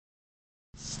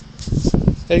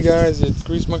Hey guys, it's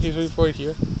Grease Monkey 348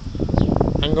 here.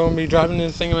 I'm going to be driving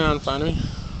this thing around in front of me.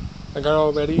 I got it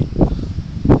all ready.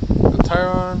 The tire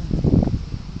on,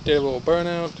 did a little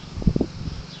burnout,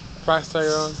 fast tire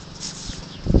on.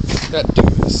 Let's do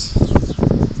this.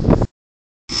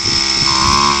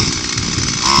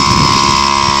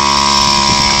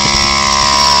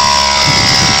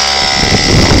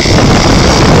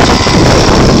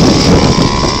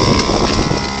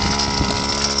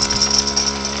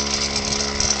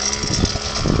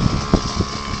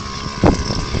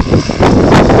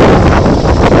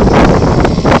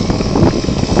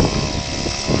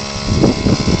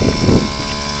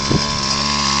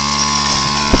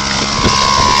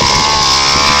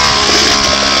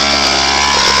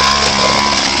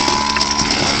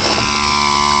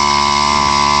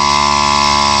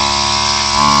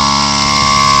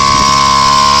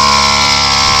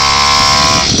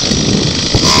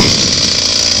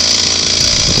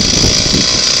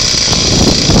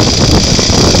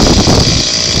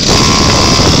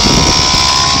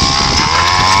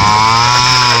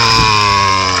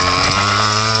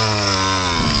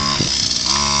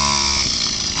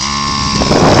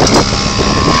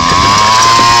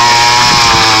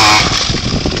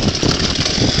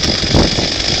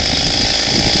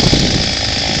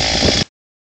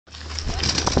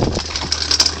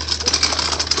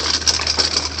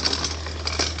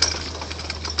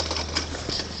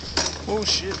 Oh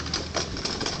shit.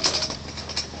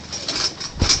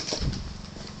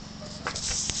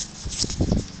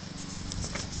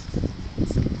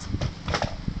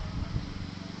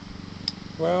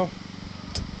 Well,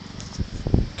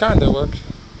 kinda worked.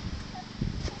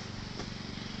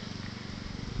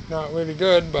 Not really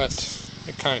good, but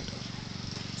it kind of.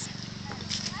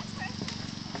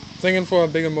 Thinking for a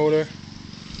bigger motor.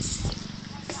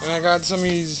 And I got some of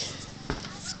these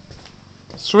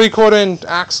 3/4 inch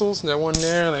axles. That one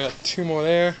there, and I got 2 more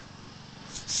there.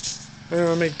 And I'm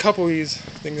gonna make a couple of these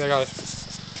things. I got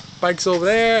spikes over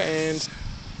there, and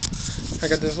I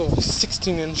got this little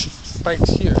 16-inch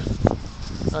spikes here.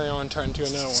 I want to turn to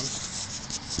another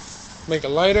one. Make it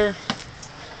lighter.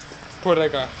 Put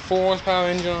like a 4 horsepower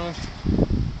engine on it.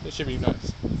 It should be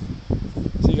nice.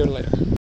 See you guys later.